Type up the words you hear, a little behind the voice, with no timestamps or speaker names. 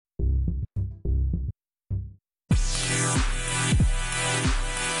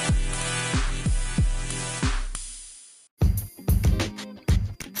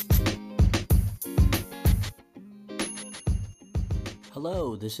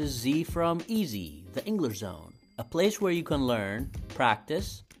Hello, this is Z from Easy, the English Zone, a place where you can learn,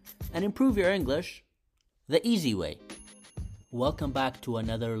 practice, and improve your English the easy way. Welcome back to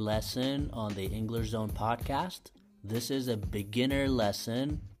another lesson on the English Zone podcast. This is a beginner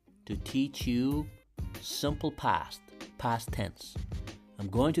lesson to teach you simple past tense. I'm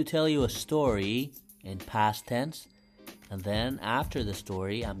going to tell you a story in past tense, and then after the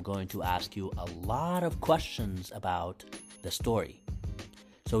story, I'm going to ask you a lot of questions about the story.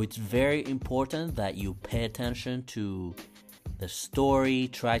 So it's very important that you pay attention to the story,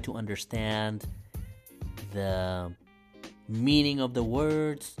 try to understand the meaning of the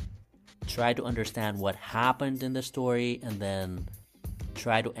words, try to understand what happened in the story, and then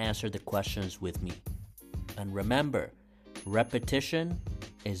try to answer the questions with me. And remember, repetition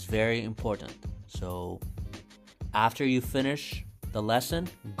is very important. So after you finish the lesson,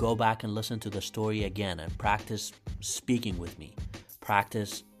 go back and listen to the story again and practice speaking with me.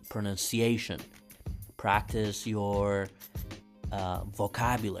 Practice pronunciation. Practice your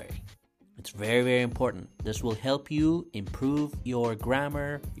vocabulary. It's very, very important. This will help you improve your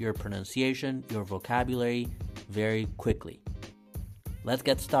grammar, your pronunciation, your vocabulary very quickly. Let's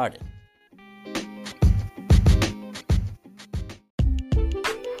get started.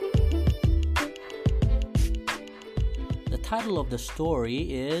 The title of the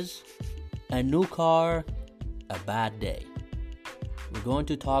story is A New Car, A Bad Day. We're going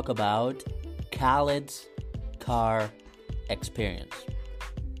to talk about Khalid's car experience.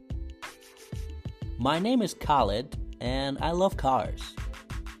 My name is Khalid and I love cars.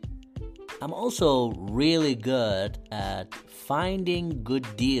 I'm also really good at finding good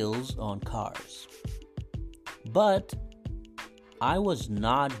deals on cars. But I was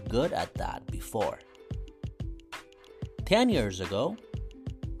not good at that before. 10 years ago,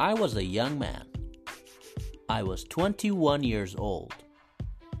 I was a young man. I was 21 years old.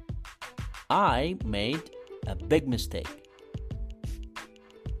 I made a big mistake.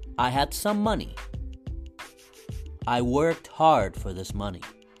 I had some money. I worked hard for this money.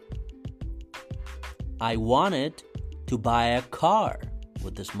 I wanted to buy a car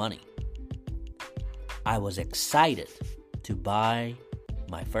with this money. I was excited to buy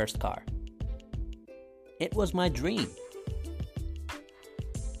my first car. It was my dream.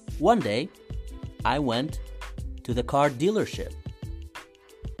 One day, I went to the car dealership.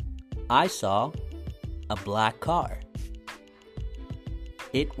 I saw a black car.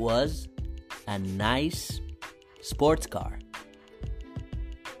 It was a nice sports car.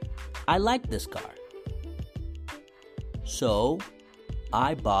 I liked this car. So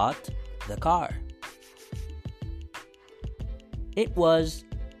I bought the car. It was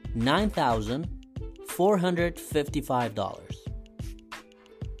 $9,455.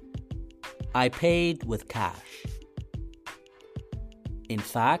 I paid with cash. In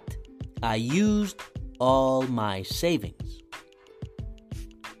fact, I used all my savings.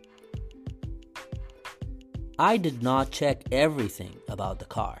 I did not check everything about the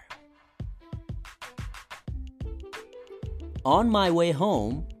car. On my way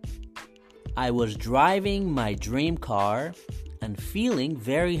home, I was driving my dream car and feeling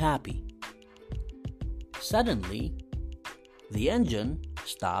very happy. Suddenly, the engine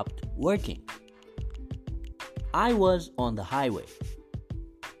stopped working. I was on the highway.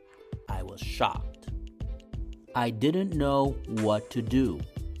 I was shocked. I didn't know what to do.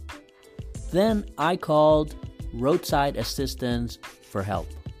 Then I called roadside assistance for help.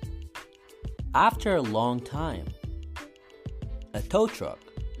 After a long time, a tow truck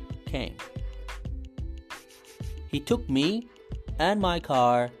came. He took me and my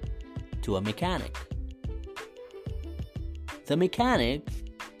car to a mechanic. The mechanic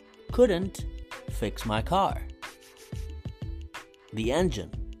couldn't fix my car. The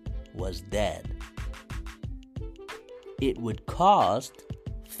engine was dead. It would cost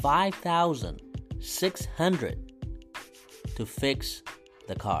 $5,600 to fix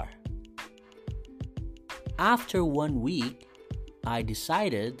the car. After 1 week, I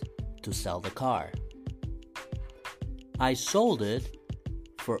decided to sell the car. I sold it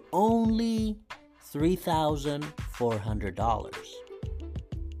for only $3,400.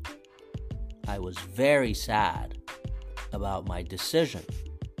 I was very sad about my decision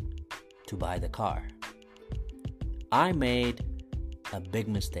to buy the car. I made a big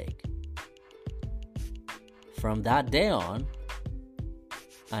mistake. From that day on,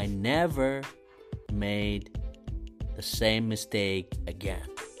 I never made the same mistake again.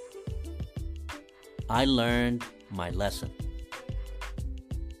 I learned my lesson.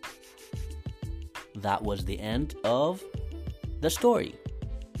 That was the end of the story.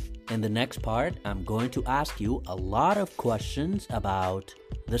 In the next part, I'm going to ask you a lot of questions about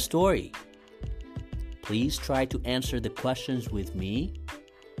the story. Please try to answer the questions with me.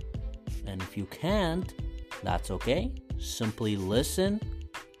 And if you can't, that's okay. Simply listen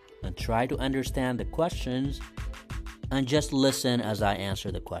and try to understand the questions and just listen as I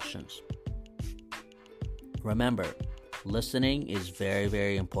answer the questions. Remember, listening is very,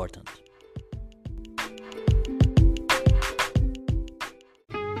 very important.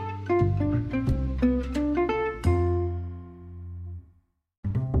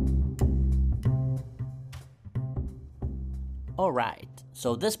 Alright,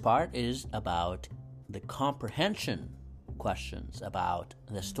 so this part is about the comprehension questions about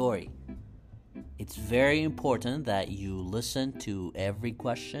the story. It's very important that you listen to every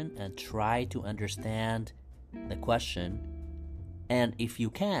question and try to understand the question. And if you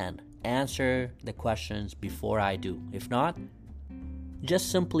can, answer the questions before I do. If not,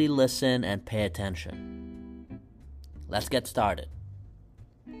 just simply listen and pay attention. Let's get started.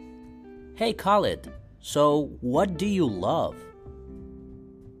 Hey Khalid, so what do you love?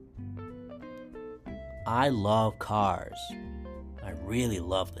 I love cars. I really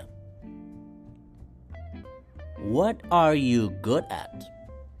love them. What are you good at?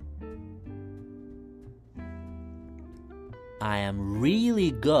 I am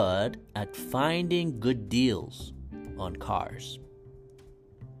really good at finding good deals on cars.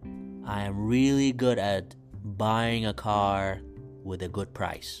 I am really good at buying a car with a good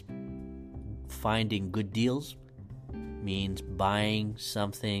price. Finding good deals means buying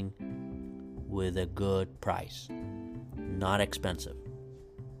something with a good price, not expensive.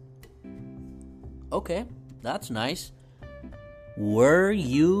 Okay, that's nice. Were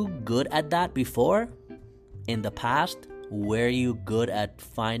you good at that before? In the past, were you good at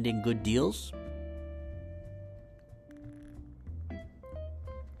finding good deals?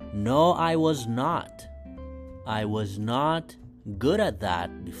 No, I was not. I was not good at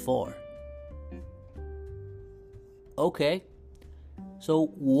that before. Okay. So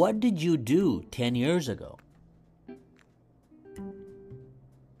what did you do 10 years ago?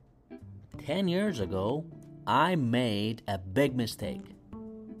 10 years ago, I made a big mistake.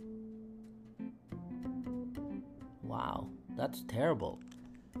 Wow, that's terrible.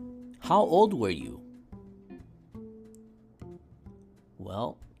 How old were you?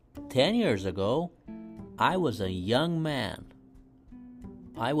 Well, 10 years ago, I was a young man.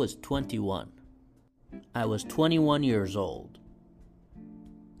 I was 21. I was 21 years old.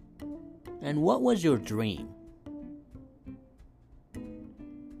 And what was your dream?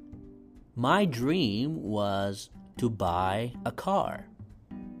 My dream was to buy a car.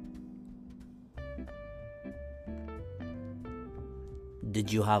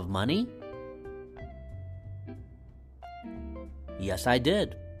 Did you have money? Yes, I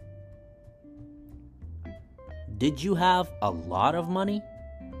did. Did you have a lot of money?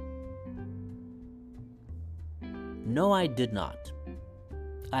 No, I did not.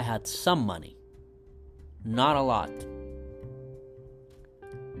 I had some money, not a lot.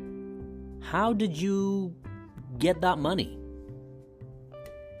 How did you get that money?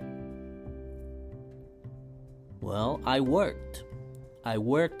 Well, I worked. I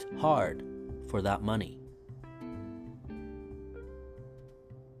worked hard for that money.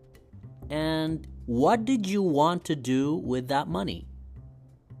 And what did you want to do with that money?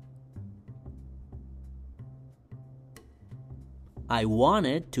 I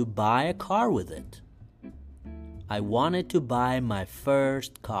wanted to buy a car with it. I wanted to buy my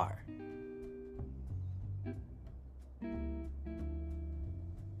first car.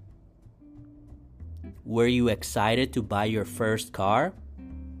 Were you excited to buy your first car?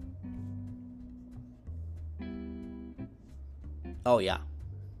 Oh yeah.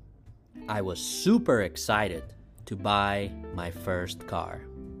 I was super excited to buy my first car.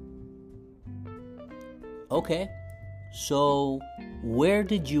 Okay. So, where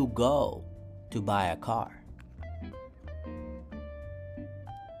did you go to buy a car?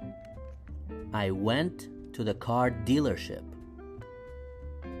 I went to the car dealership.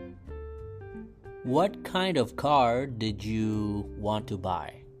 What kind of car did you want to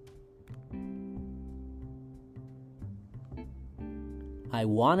buy? I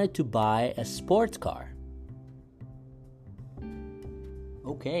wanted to buy a sports car.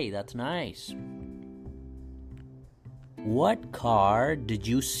 Okay, that's nice. What car did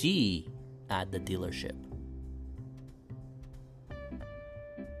you see at the dealership?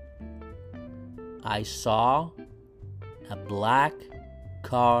 I saw a black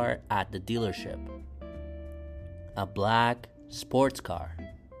car at the dealership. A black sports car.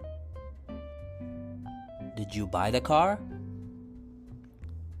 Did you buy the car?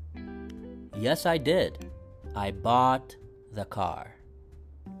 Yes, I did. I bought the car.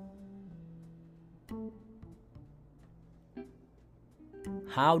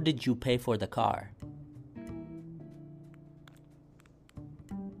 How did you pay for the car?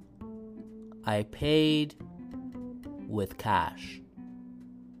 I paid with cash.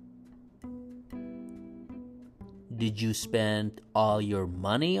 Did you spend all your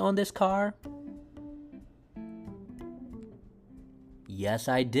money on this car? Yes,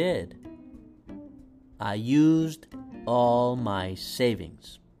 I did. I used all my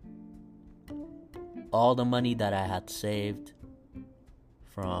savings. All the money that I had saved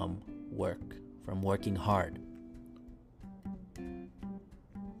from working hard.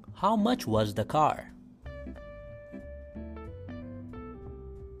 How much was the car?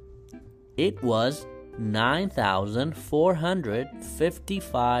 It was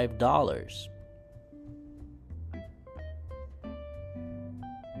 $9,455.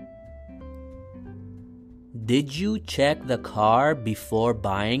 Did you check the car before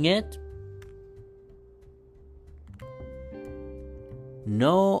buying it?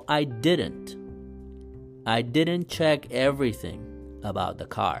 No, I didn't. I didn't check everything about the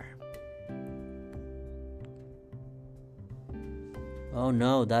car. Oh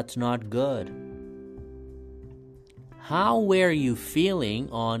no, that's not good. How were you feeling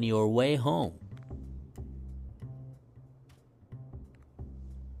on your way home?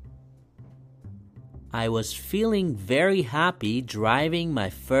 I was feeling very happy driving my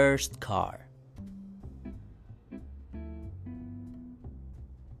first car.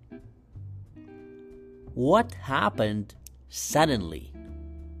 What happened suddenly?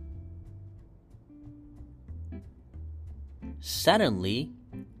 Suddenly,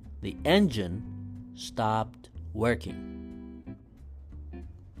 the engine stopped working.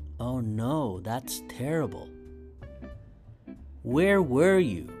 Oh no, that's terrible. Where were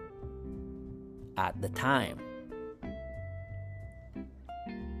you at the time?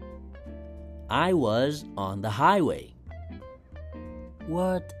 I was on the highway.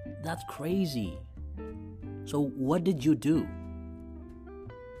 What? That's crazy. So what did you do?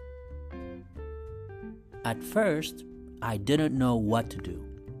 At first, I didn't know what to do.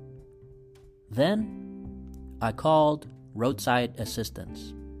 Then, I called roadside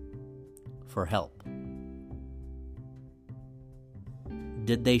assistance for help.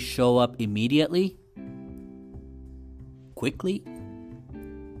 Did they show up immediately? Quickly?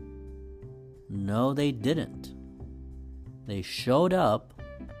 No, they didn't. They showed up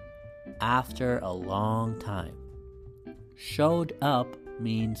after a long time. Showed up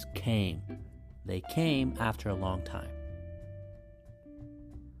means came. They came after a long time.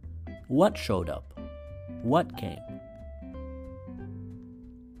 What showed up? What came?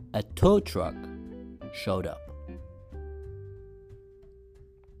 A tow truck showed up.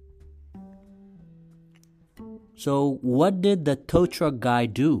 So what did the tow truck guy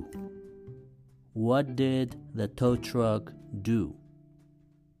do? What did the tow truck do?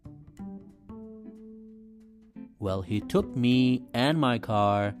 Well, he took me and my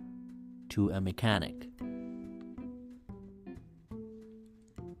car to a mechanic.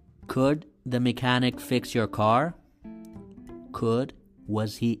 Could the mechanic fix your car?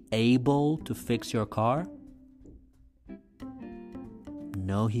 Was he able to fix your car?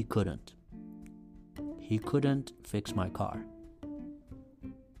 No, he couldn't. He couldn't fix my car.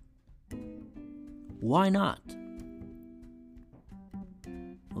 Why not?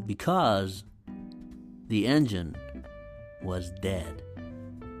 Well, because the engine was dead.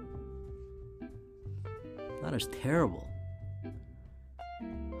 That is terrible.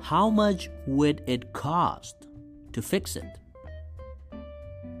 How much would it cost to fix it?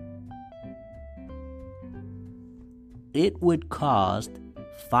 It would cost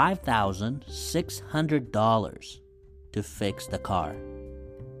 $5,600 to fix the car.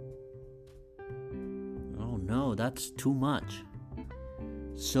 Oh no, that's too much.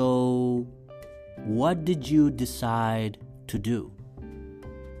 So, what did you decide to do?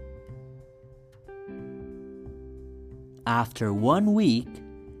 After 1 week,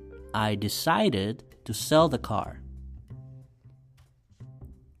 I decided to sell the car.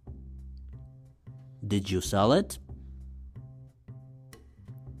 Did you sell it?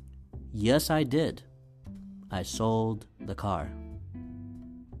 Yes, I did. I sold the car.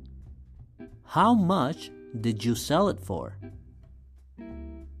 How much did you sell it for?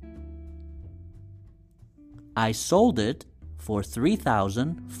 I sold it for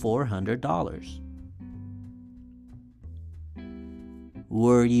 $3,400.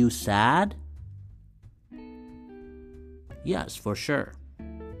 Were you sad? Yes, for sure.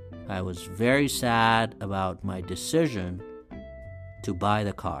 I was very sad about my decision to buy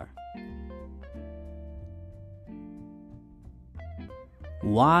the car.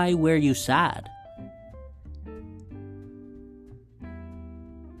 Why were you sad?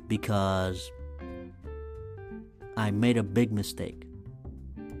 Because I made a big mistake.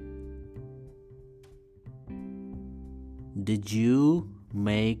 Did you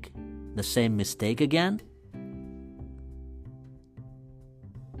make the same mistake again?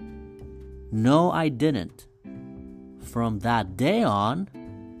 No, I didn't. From that day on,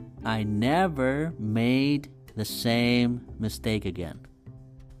 I never made the same mistake again.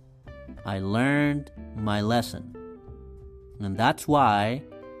 I learned my lesson. And that's why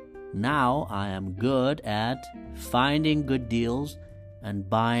now I am good at finding good deals and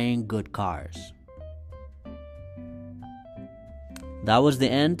buying good cars. That was the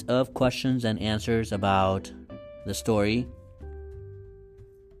end of questions and answers about the story.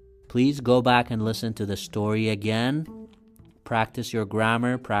 Please go back and listen to the story again. Practice your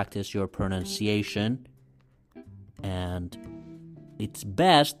grammar, practice your pronunciation. And it's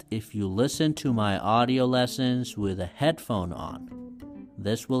best if you listen to my audio lessons with a headphone on.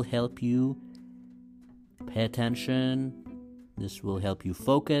 This will help you pay attention. This will help you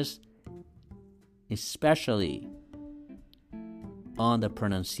focus, especially on the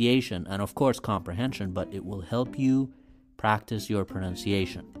pronunciation and of course comprehension, but it will help you practice your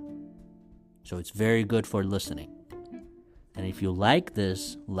pronunciation. So it's very good for listening. And if you like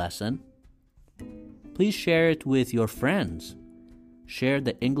this lesson, please share it with your friends. Share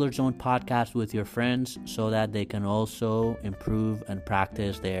the English Zone podcast with your friends so that they can also improve and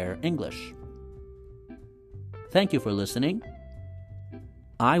practice their English. Thank you for listening.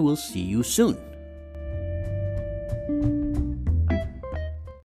 I will see you soon.